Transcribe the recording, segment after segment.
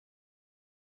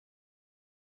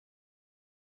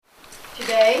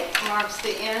Today marks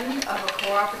the end of a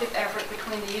cooperative effort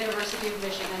between the University of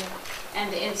Michigan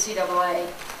and the NCAA.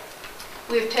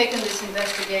 We have taken this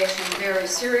investigation very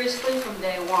seriously from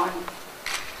day one.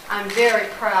 I'm very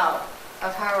proud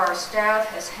of how our staff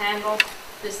has handled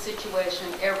this situation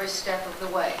every step of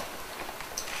the way.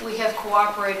 We have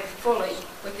cooperated fully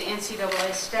with the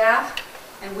NCAA staff,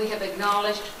 and we have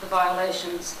acknowledged the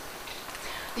violations.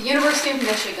 The University of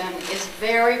Michigan is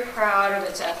very proud of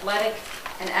its athletic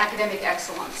and academic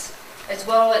excellence, as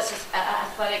well as its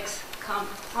athletics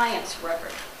compliance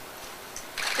record.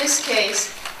 This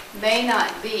case may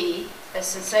not be as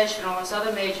sensational as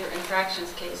other major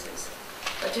infractions cases,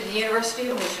 but to the University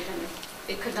of Michigan,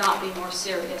 it could not be more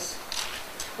serious.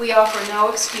 We offer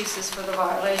no excuses for the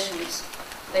violations.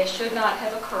 They should not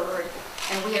have occurred,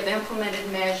 and we have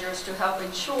implemented measures to help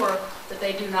ensure that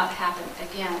they do not happen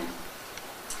again.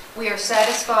 We are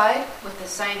satisfied with the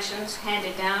sanctions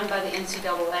handed down by the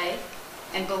NCAA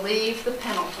and believe the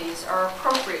penalties are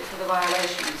appropriate for the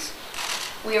violations.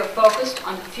 We are focused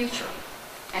on the future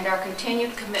and our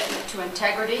continued commitment to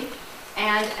integrity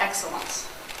and excellence.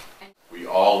 We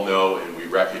all know and we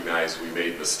recognize we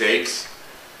made mistakes.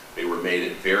 They were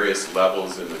made at various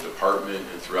levels in the department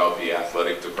and throughout the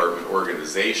athletic department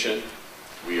organization.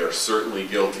 We are certainly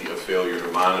guilty of failure to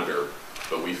monitor,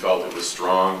 but we felt it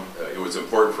was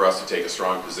important for us to take a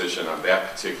strong position on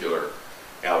that particular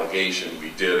allegation. We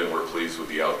did, and we're pleased with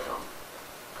the outcome.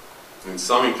 In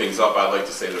summing things up, I'd like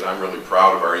to say that I'm really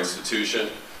proud of our institution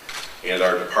and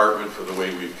our department for the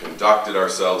way we've conducted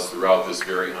ourselves throughout this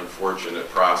very unfortunate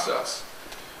process.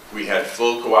 We had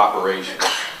full cooperation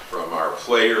from our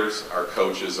players, our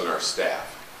coaches, and our staff.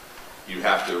 You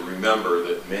have to remember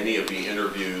that many of the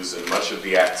interviews and much of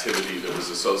the activity that was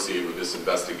associated with this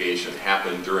investigation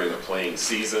happened during a playing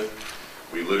season.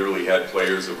 We literally had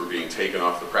players that were being taken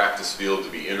off the practice field to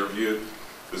be interviewed.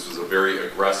 This was a very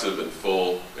aggressive and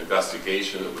full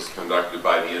investigation that was conducted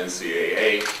by the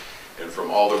NCAA. And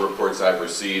from all the reports I've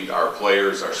received, our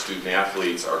players, our student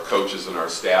athletes, our coaches, and our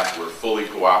staff were fully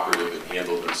cooperative and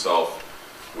handled themselves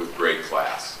with great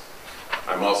class.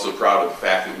 I'm also proud of the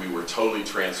fact that we were totally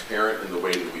transparent in the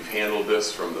way that we've handled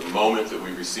this from the moment that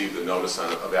we received the notice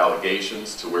of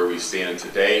allegations to where we stand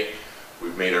today.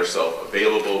 We've made ourselves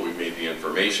available, we've made the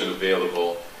information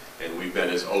available, and we've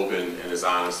been as open and as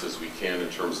honest as we can in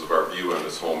terms of our view on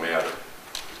this whole matter.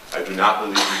 I do not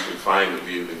believe you can find that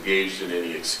we have engaged in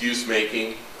any excuse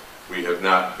making. We have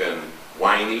not been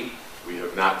whiny, we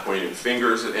have not pointed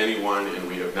fingers at anyone, and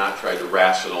we have not tried to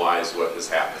rationalize what has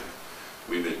happened.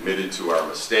 We've admitted to our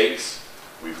mistakes,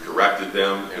 we've corrected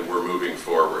them, and we're moving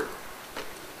forward.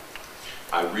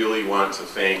 I really want to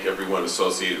thank everyone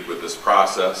associated with this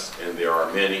process, and there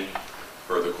are many,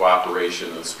 for the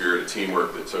cooperation and spirit of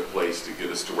teamwork that took place to get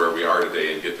us to where we are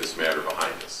today and get this matter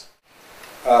behind us.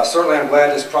 Certainly I'm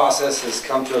glad this process has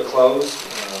come to a close.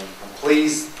 I'm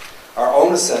pleased our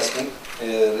own assessment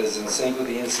is in sync with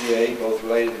the NCAA, both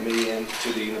related to me and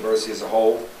to the university as a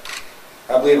whole.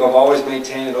 I believe I've always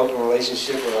maintained an open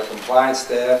relationship with our compliance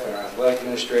staff and our athletic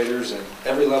administrators at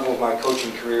every level of my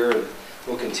coaching career, and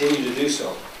will continue to do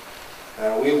so.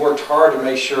 We've worked hard to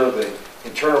make sure the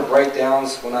internal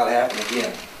breakdowns will not happen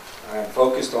again. I am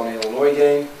focused on the Illinois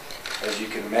game, as you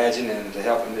can imagine, and to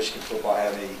help Michigan football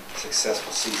have a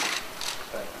successful season.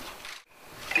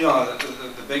 You know,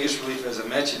 the biggest relief, as I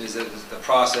mentioned, is that the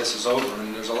process is over,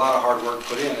 and there's a lot of hard work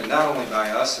put in, and not only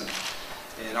by us and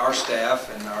our staff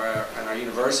and our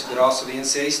university, but also the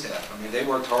NCAA staff. I mean, they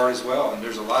worked hard as well, and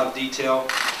there's a lot of detail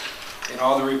in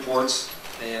all the reports,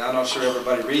 and I'm not sure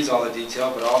everybody reads all the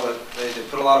detail, but they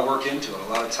put a lot of work into it, a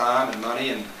lot of time and money,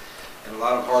 and a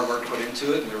lot of hard work put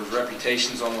into it, and there was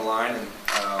reputations on the line, and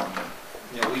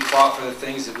you know, we fought for the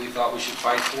things that we thought we should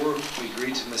fight for. We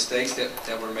agreed to the mistakes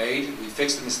that were made. We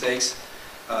fixed the mistakes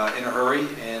in a hurry,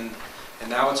 and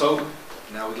now it's over.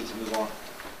 Now we get to move on.